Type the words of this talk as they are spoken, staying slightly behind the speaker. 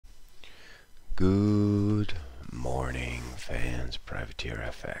Good morning, fans.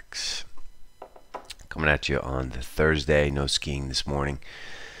 PrivateerFX coming at you on the Thursday. No skiing this morning.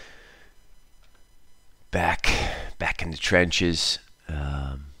 Back in the trenches.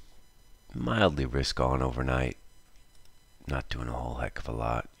 Mildly risk on overnight. Not doing a whole heck of a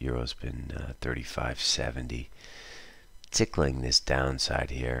lot. Euro's been 35.70. Tickling this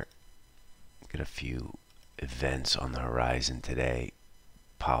downside here. Got a few events on the horizon today.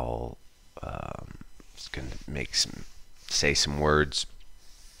 Powell is going to say some words.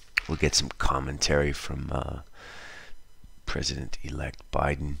 We'll get some commentary from President-elect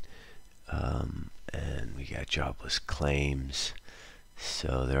Biden, and we got jobless claims.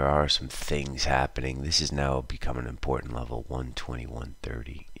 So there are some things happening. This is now become an important level,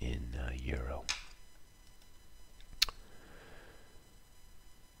 121.30 in euro.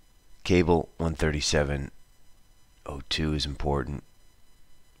 Cable 137.02 is important.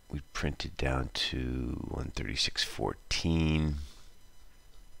 We printed down to 136.14.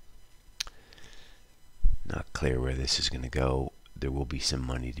 Not clear where this is going to go. There will be some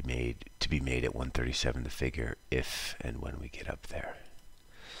money to be made at 137 the figure if and when we get up there.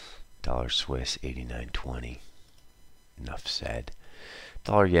 Dollar Swiss 89.20. Enough said.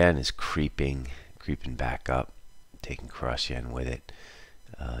 Dollar yen is creeping back up, taking cross yen with it.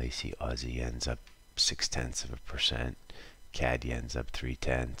 You see Aussie yen's up 0.6%. CAD yen's up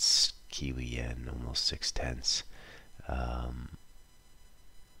 0.3. Kiwi yen almost 0.6.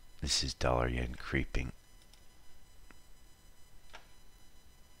 This is dollar yen creeping.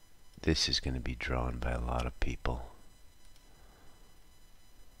 This is going to be drawn by a lot of people.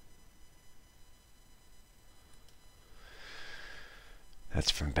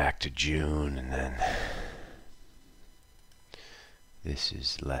 That's from back to June, and then this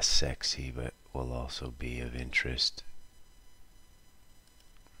is less sexy, but will also be of interest.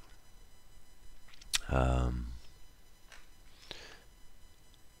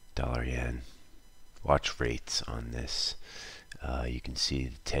 Dollar yen. Watch rates on this. You can see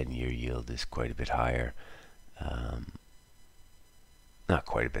the 10-year yield is quite a bit higher. Not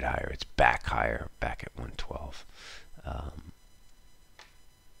quite a bit higher. It's back higher, back at 112.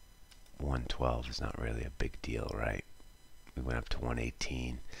 112 is not really a big deal, right? We went up to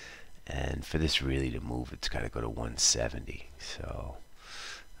 118, and for this really to move, it's got to go to 170. So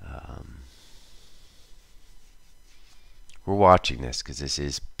we're watching this because this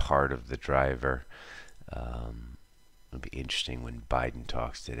is part of the driver. It'll be interesting when Biden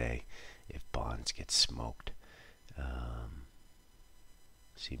talks today if bonds get smoked.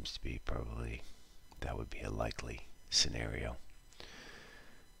 Seems to be probably that would be a likely scenario.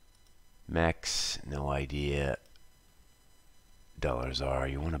 Max, no idea. $ZAR,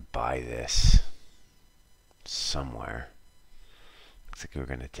 you want to buy this somewhere. Looks like we're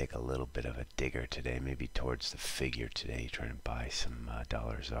going to take a little bit of a digger today, maybe towards the figure today, trying to buy some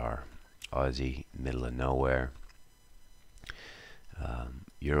 $ZAR. Aussie, middle of nowhere.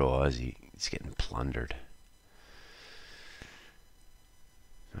 Euro Aussie, it's getting plundered.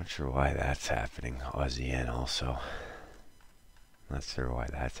 Not sure why that's happening. Aussie yen also. Not sure why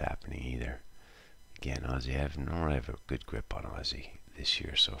that's happening either. Again, Aussie, I don't really have a good grip on Aussie this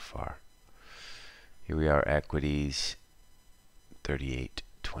year so far. Here we are, equities.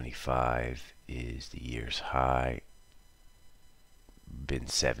 38.25 is the year's high. Been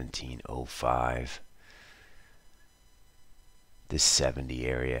 17.05. This 70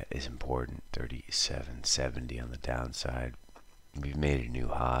 area is important. 37.70 on the downside. We've made a new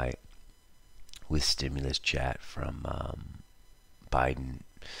high with stimulus chat from Biden.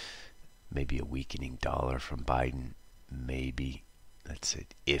 Maybe a weakening dollar from Biden. Maybe. That's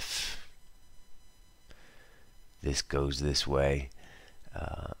it. If this goes this way,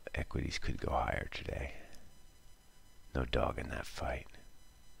 equities could go higher today. No dog in that fight.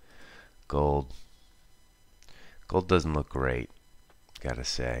 Gold. Gold doesn't look great, gotta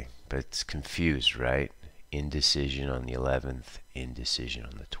say, but it's confused, right? Indecision on the 11th, indecision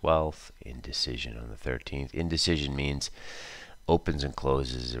on the 12th, indecision on the 13th. Indecision means opens and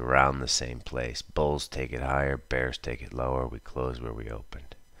closes around the same place. Bulls take it higher, bears take it lower. We close where we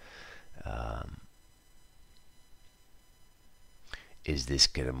opened. Is this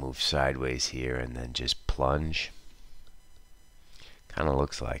going to move sideways here and then just plunge? Kind of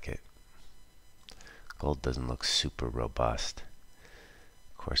looks like it. Gold doesn't look super robust.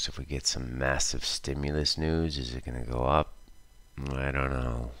 Of course, if we get some massive stimulus news, is it going to go up? I don't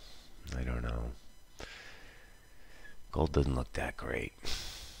know. Gold doesn't look that great,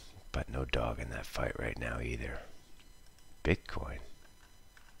 but no dog in that fight right now either. Bitcoin.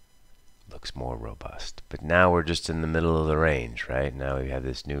 looks more robust. But now we're just in the middle of the range, right? Now we have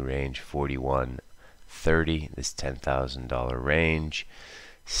this new range, 4130, this $10,000 range.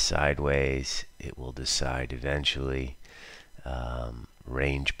 Sideways, it will decide eventually.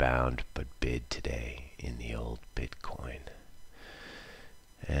 Range bound, but bid today in the old Bitcoin.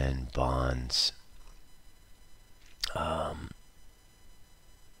 And bonds.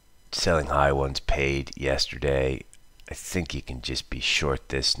 Selling high ones paid yesterday. I think you can just be short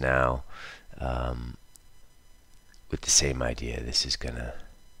this now with the same idea. This is going to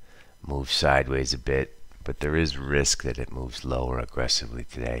move sideways a bit, but there is risk that it moves lower aggressively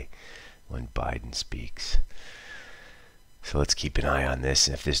today when Biden speaks. So let's keep an eye on this.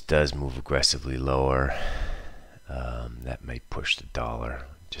 And if this does move aggressively lower, that may push the dollar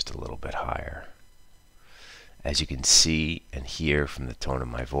just a little bit higher. As you can see and hear from the tone of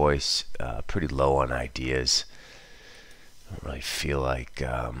my voice, pretty low on ideas. I don't really feel like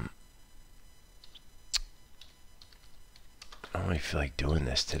doing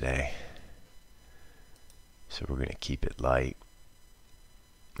this today. So we're going to keep it light.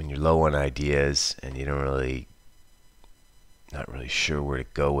 When you're low on ideas and you don't not really sure where to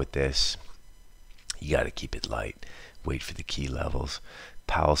go with this, you got to keep it light. Wait for the key levels.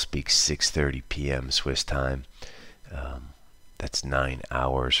 Powell speaks 6:30 p.m. Swiss time. That's 9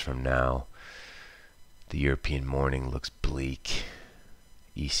 hours from now. The European morning looks bleak.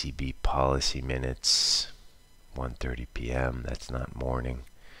 ECB policy minutes, 1:30 p.m. That's not morning.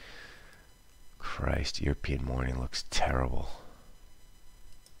 Christ, European morning looks terrible.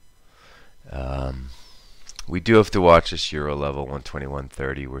 We do have to watch this euro level,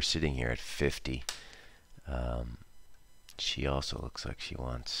 121.30. We're sitting here at 50. She also looks like she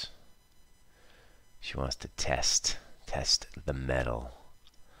wants to test the metal.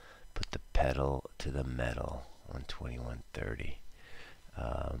 Put the pedal to the metal, 121.30.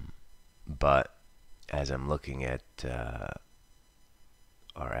 But as I'm looking at our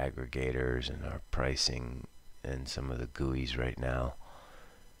aggregators and our pricing and some of the GUIs right now,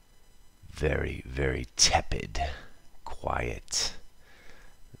 very, very tepid, quiet,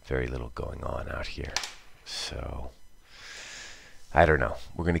 very little going on out here. So I don't know.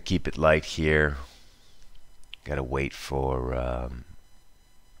 We're going to keep it light here. Got to wait for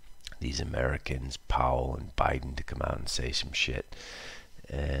these Americans, Powell and Biden, to come out and say some shit.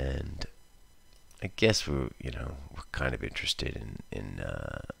 And I guess we're kind of interested in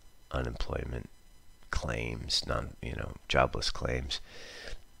unemployment claims, jobless claims.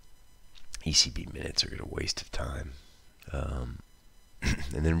 ECB minutes are going to waste of time. And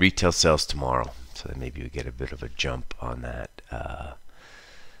then retail sales tomorrow, so that maybe we get a bit of a jump on that.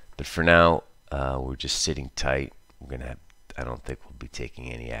 But for now, we're just sitting tight. I don't think we'll be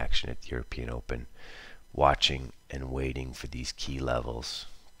taking any action at the European Open. Watching and waiting for these key levels.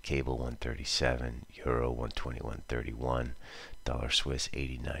 Cable 137, Euro 121.31, dollar Swiss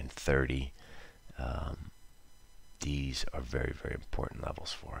 89.30. These are very, very important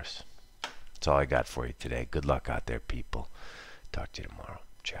levels for us. That's all I got for you today. Good luck out there, people. Talk to you tomorrow.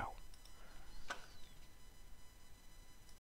 Ciao.